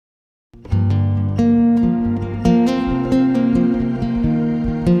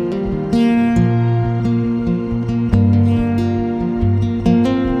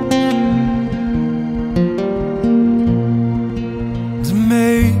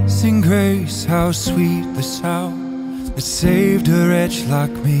Amazing grace, how sweet the sound that saved a wretch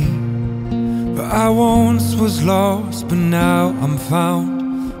like me. For I once was lost, but now I'm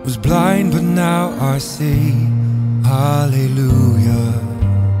found, was blind, but now I see. Hallelujah,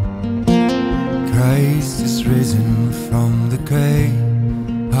 Christ is risen from the grave.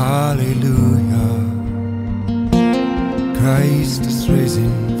 Hallelujah, Christ is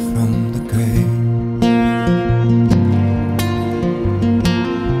risen from the grave.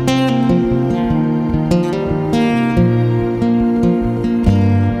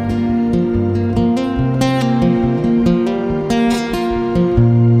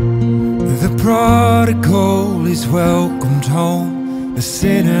 Prodigal is welcomed home, a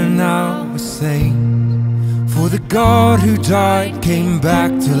sinner now a saint. For the God who died came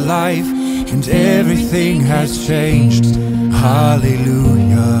back to life, and everything has changed.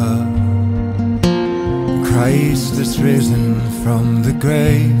 Hallelujah, Christ is risen from the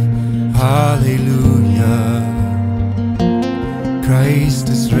grave. Hallelujah, Christ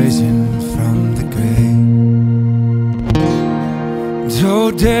is risen from the grave.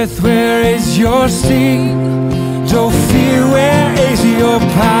 Oh death, where is your sting? Oh fear, where is your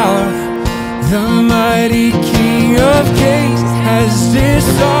power? The mighty King of Kings has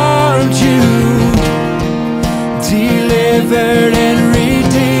disarmed you, delivered and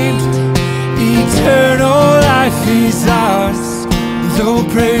redeemed. Eternal life is ours, though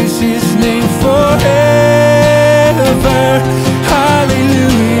praise His name forever.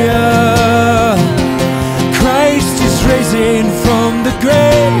 Hallelujah, Christ is risen from the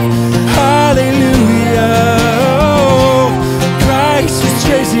grave. Hallelujah, oh, Christ is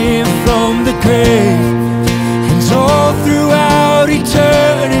risen from the grave. And all throughout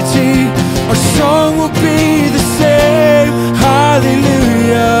eternity our song will be the same.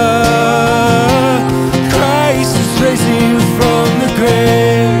 Hallelujah, Christ is risen from the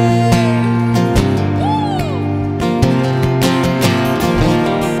grave.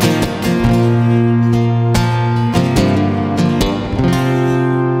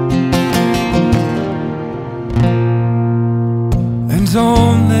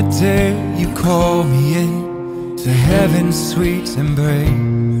 On that day you call me in to heaven's sweet embrace,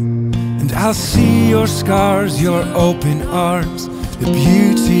 and I'll see your scars, your open arms, the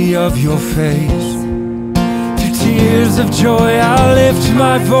beauty of your face. Through tears of joy I'll lift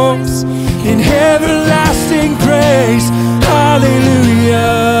my voice in everlasting praise.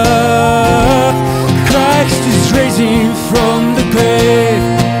 Hallelujah, Christ is risen from the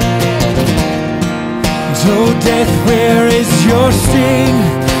grave. Oh death, where is your sting?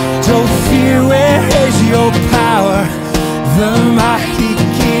 Oh fear, where is your power? The mighty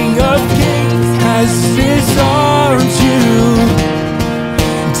King of Kings has disarmed you,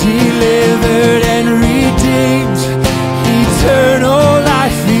 delivered and redeemed. Eternal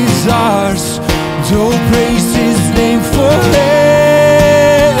life is ours, oh praise His name forever.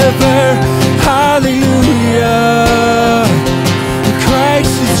 Hallelujah,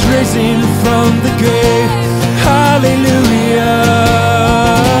 Christ is risen from the grave. Hallelujah,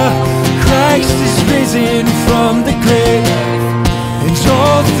 Christ is risen from the grave. And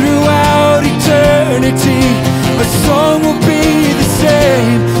all throughout eternity a song will be the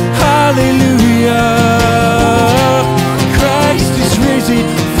same. Hallelujah, Christ is risen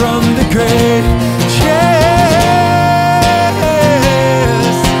from the grave. Yes,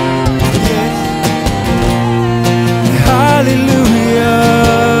 yes. Hallelujah,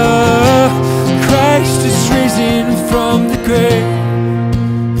 Christ is risen from the grave.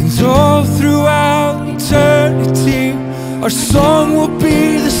 And all throughout eternity our song will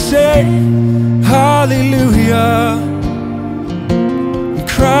be the same. Hallelujah,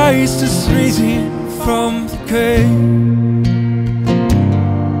 Christ is risen from the grave.